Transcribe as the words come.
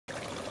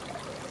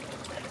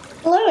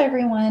Hello,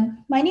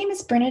 everyone. My name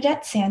is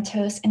Bernadette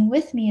Santos, and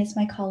with me is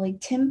my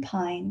colleague Tim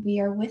Pine. We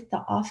are with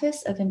the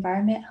Office of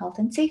Environment, Health,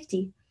 and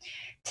Safety.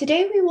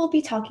 Today, we will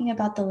be talking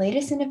about the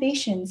latest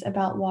innovations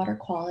about water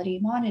quality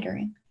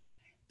monitoring.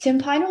 Tim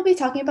Pine will be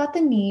talking about the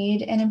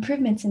need and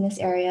improvements in this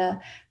area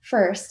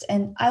first,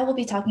 and I will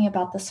be talking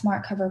about the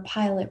SmartCover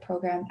pilot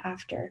program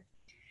after.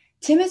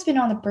 Tim has been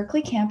on the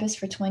Berkeley campus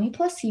for 20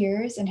 plus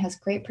years and has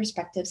great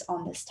perspectives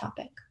on this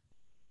topic.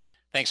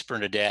 Thanks,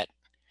 Bernadette.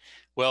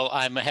 Well,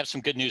 I have some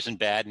good news and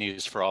bad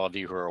news for all of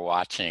you who are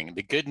watching.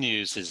 The good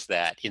news is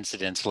that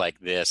incidents like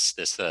this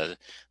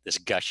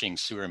gushing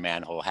sewer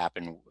manhole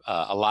happen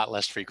a lot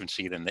less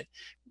frequently than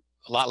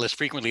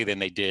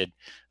they did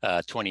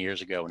 20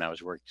 years ago when I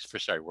was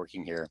first started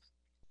working here.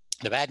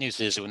 The bad news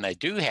is when they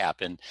do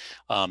happen,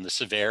 the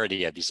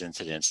severity of these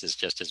incidents is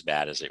just as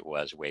bad as it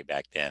was way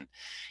back then.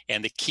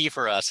 And the key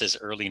for us is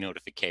early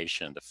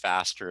notification. The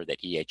faster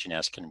that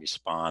EH&S can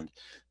respond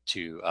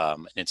to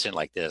an incident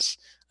like this,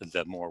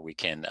 the more we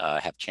can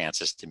have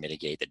chances to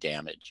mitigate the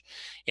damage.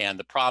 And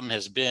the problem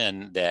has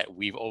been that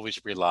we've always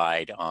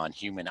relied on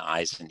human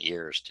eyes and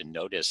ears to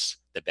notice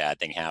the bad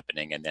thing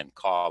happening and then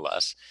call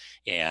us.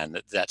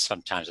 And that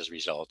sometimes has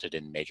resulted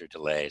in major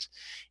delays.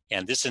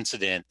 And this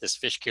incident, this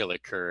fish kill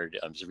occurred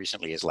as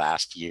recently as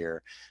last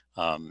year.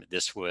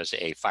 This was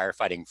a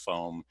firefighting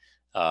foam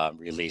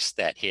release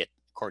that hit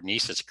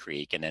Cornices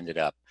Creek and ended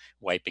up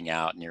wiping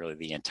out nearly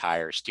the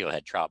entire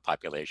steelhead trout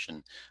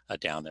population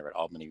down there at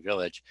Albany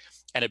Village.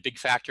 And a big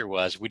factor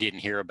was we didn't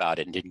hear about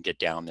it and didn't get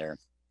down there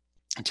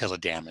until the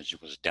damage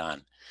was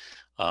done.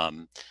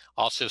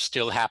 Also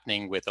still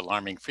happening with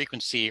alarming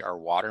frequency are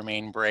water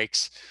main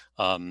breaks.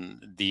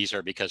 These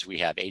are because we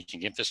have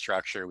aging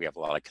infrastructure, we have a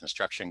lot of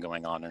construction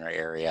going on in our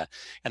area.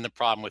 And the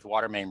problem with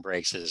water main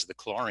breaks is the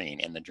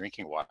chlorine in the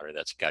drinking water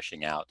that's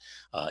gushing out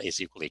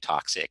is equally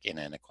toxic in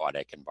an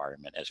aquatic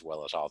environment, as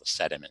well as all the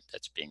sediment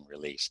that's being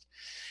released.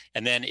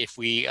 And then if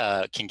we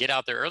can get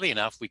out there early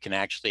enough, we can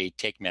actually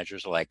take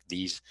measures like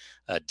these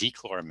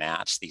dechlor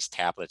mats. These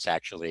tablets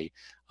actually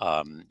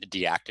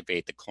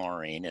deactivate the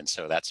chlorine. And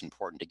so that's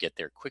important to get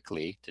there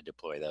quickly to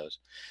deploy those.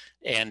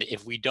 And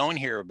if we don't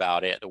hear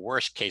about it, the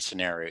worst case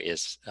scenario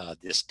is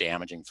this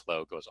damaging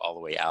flow goes all the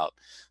way out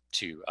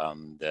to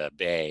the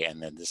bay.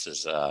 And then this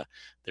is the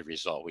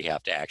result. We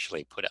have to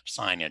actually put up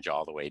signage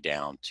all the way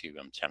down to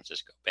San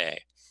Francisco Bay.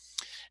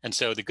 And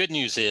so the good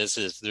news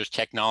is there's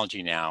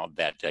technology now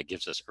that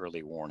gives us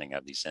early warning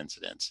of these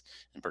incidents.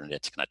 And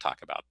Bernadette's going to talk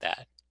about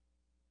that.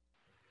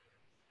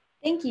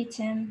 Thank you,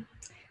 Tim.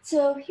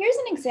 So here's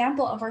an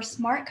example of our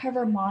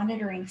SmartCover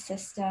monitoring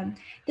system.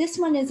 This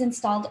one is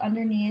installed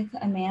underneath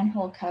a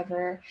manhole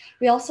cover.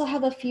 We also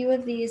have a few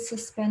of these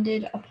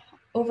suspended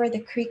over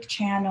the creek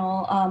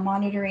channel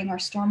monitoring our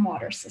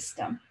stormwater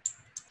system.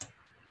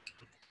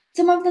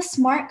 Some of the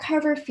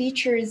SmartCover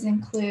features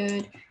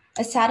include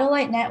a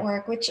satellite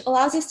network, which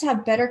allows us to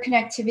have better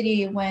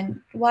connectivity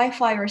when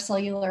Wi-Fi or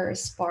cellular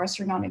is sparse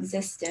or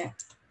non-existent.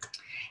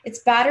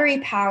 It's battery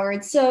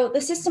powered, so the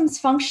system's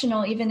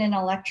functional even in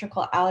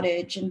electrical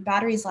outage, and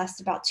batteries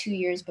last about 2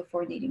 years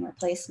before needing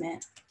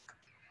replacement.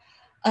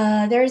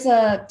 There's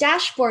a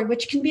dashboard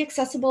which can be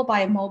accessible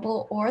by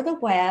mobile or the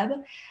web,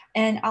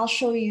 and I'll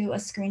show you a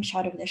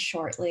screenshot of this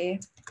shortly.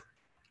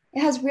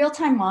 It has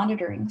real-time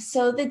monitoring,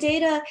 so the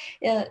data,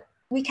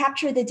 we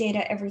capture the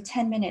data every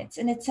 10 minutes,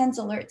 and it sends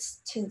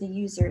alerts to the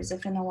users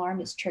if an alarm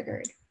is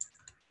triggered.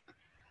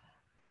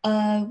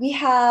 We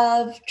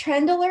have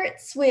trend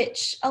alerts,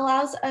 which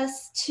allows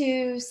us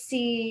to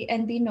see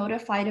and be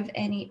notified of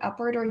any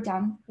upward or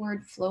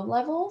downward flow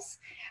levels,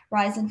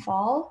 rise and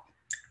fall.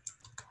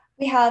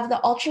 We have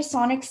the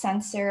ultrasonic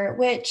sensor,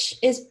 which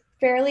is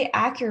fairly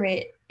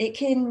accurate. It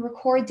can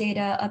record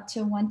data up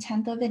to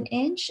 1/10 of an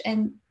inch,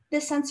 and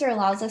this sensor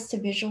allows us to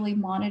visually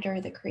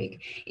monitor the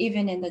creek,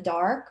 even in the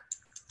dark.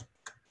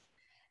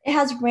 It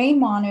has rain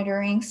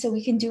monitoring, so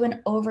we can do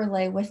an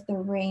overlay with the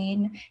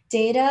rain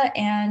data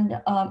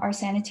and our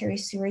sanitary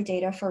sewer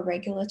data for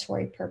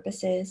regulatory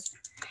purposes.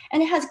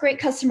 And it has great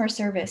customer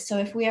service, so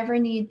if we ever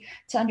need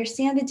to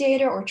understand the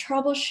data or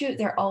troubleshoot,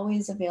 they're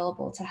always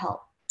available to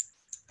help.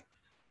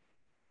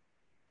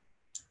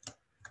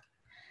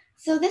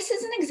 So this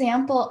is an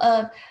example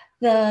of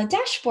the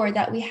dashboard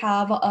that we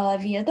have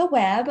via the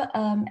web.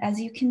 As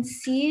you can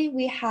see,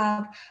 we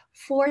have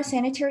 4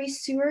 sanitary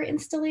sewer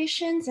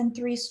installations and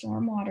 3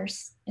 stormwater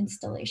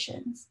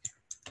installations.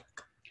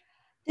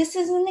 This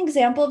is an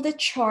example of the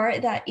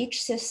chart that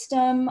each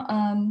system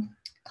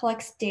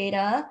collects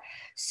data.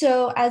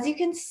 So as you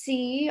can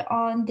see,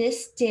 on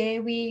this day,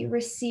 we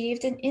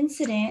received an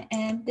incident,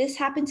 and this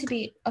happened to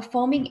be a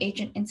foaming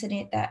agent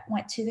incident that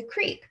went to the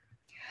creek.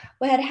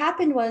 What had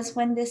happened was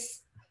when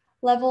this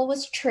level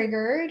was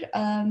triggered,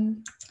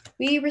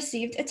 we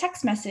received a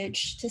text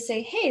message to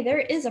say, hey, there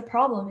is a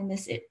problem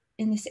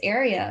in this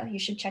area. You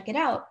should check it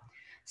out.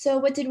 So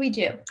what did we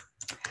do?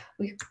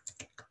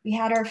 We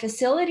had our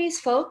facilities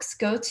folks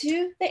go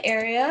to the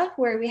area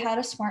where we had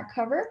a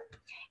SmartCover,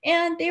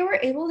 and they were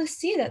able to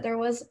see that there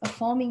was a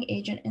foaming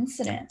agent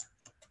incident.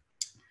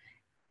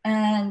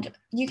 And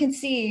you can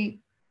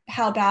see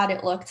how bad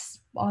it looks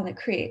on the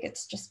creek.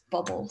 It's just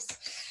bubbles.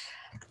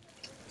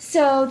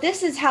 So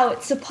this is how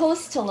it's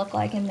supposed to look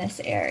like in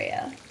this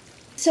area.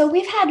 So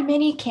we've had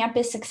many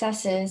campus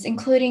successes,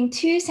 including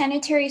 2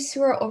 sanitary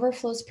sewer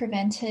overflows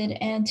prevented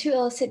and 2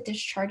 illicit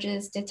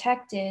discharges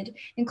detected,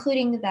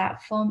 including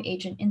that foam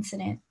agent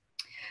incident.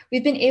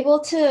 We've been able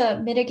to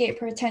mitigate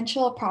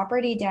potential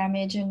property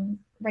damage and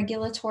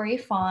regulatory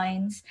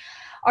fines.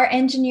 Our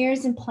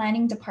engineers and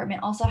planning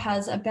department also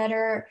has a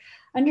better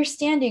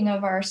understanding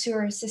of our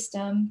sewer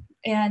system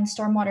and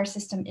stormwater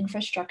system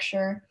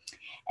infrastructure.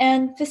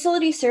 And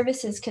facility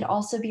services could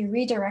also be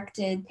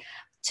redirected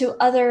to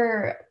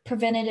other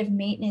preventative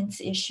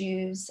maintenance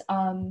issues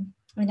and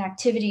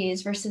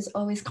activities versus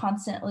always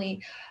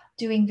constantly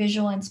doing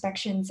visual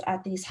inspections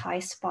at these high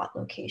spot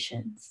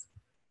locations.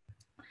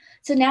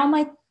 So now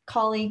my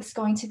colleague's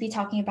going to be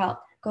talking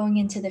about going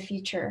into the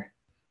future.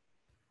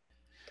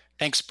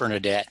 Thanks,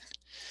 Bernadette.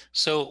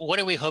 So what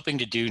are we hoping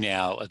to do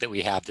now that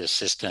we have this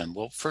system?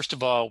 Well, first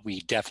of all,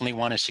 we definitely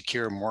want to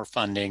secure more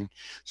funding.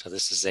 So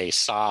this is a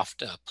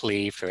soft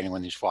plea for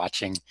anyone who's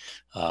watching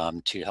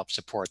to help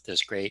support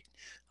this great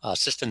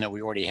system that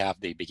we already have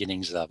the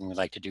beginnings of, and we'd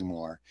like to do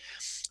more.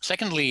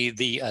 Secondly,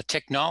 the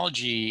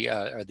technology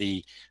or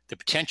the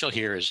potential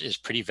here is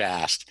pretty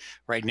vast.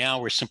 Right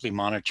now, we're simply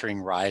monitoring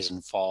rise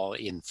and fall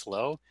in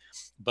flow,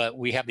 but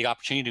we have the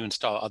opportunity to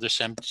install other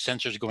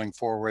sensors going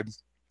forward.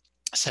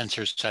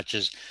 Sensors such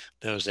as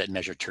those that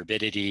measure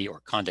turbidity or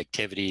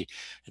conductivity.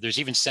 There's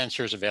even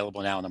sensors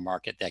available now in the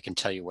market that can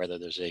tell you whether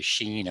there's a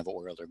sheen of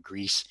oil or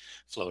grease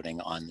floating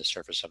on the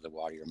surface of the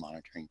water you're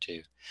monitoring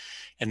too.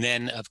 And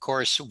then, of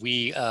course,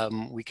 we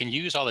can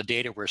use all the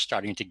data we're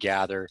starting to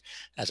gather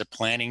as a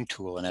planning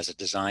tool and as a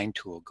design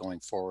tool going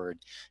forward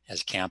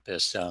as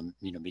campus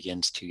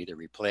begins to either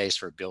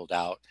replace or build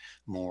out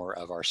more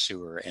of our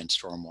sewer and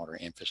stormwater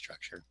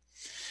infrastructure.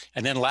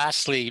 And then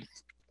lastly,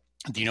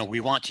 we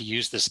want to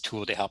use this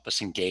tool to help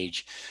us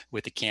engage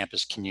with the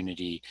campus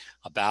community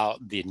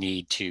about the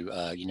need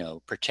to,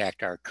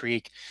 protect our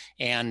creek.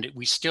 And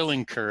we still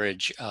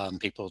encourage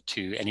people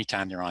to,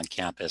 anytime they're on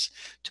campus,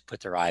 to put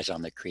their eyes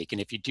on the creek.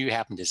 And if you do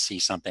happen to see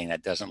something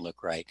that doesn't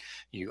look right,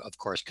 you, of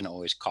course, can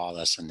always call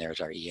us, and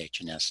there's our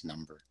EH&S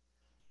number.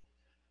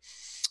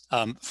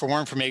 For more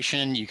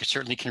information, you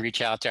certainly can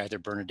reach out to either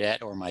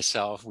Bernadette or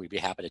myself. We'd be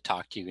happy to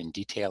talk to you in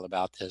detail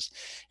about this.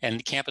 And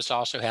the campus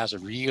also has a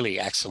really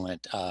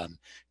excellent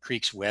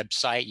Creeks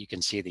website. You can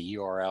see the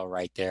URL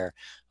right there.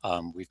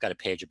 We've got a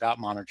page about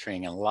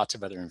monitoring and lots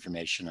of other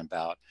information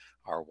about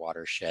our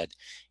watershed.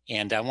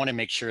 And I want to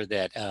make sure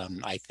that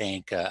I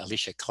thank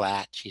Alicia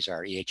Klatt. She's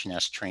our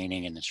EH&S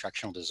training and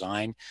instructional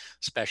design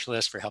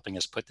specialist for helping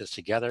us put this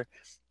together.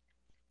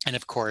 And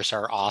of course,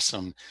 our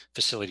awesome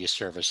facility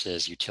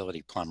services,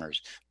 utility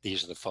plumbers.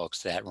 These are the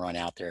folks that run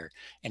out there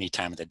any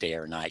time of the day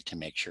or night to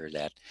make sure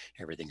that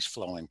everything's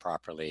flowing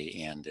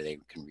properly and they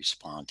can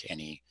respond to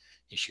any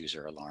issues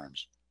or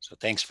alarms. So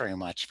thanks very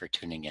much for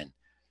tuning in.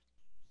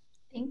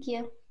 Thank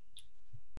you.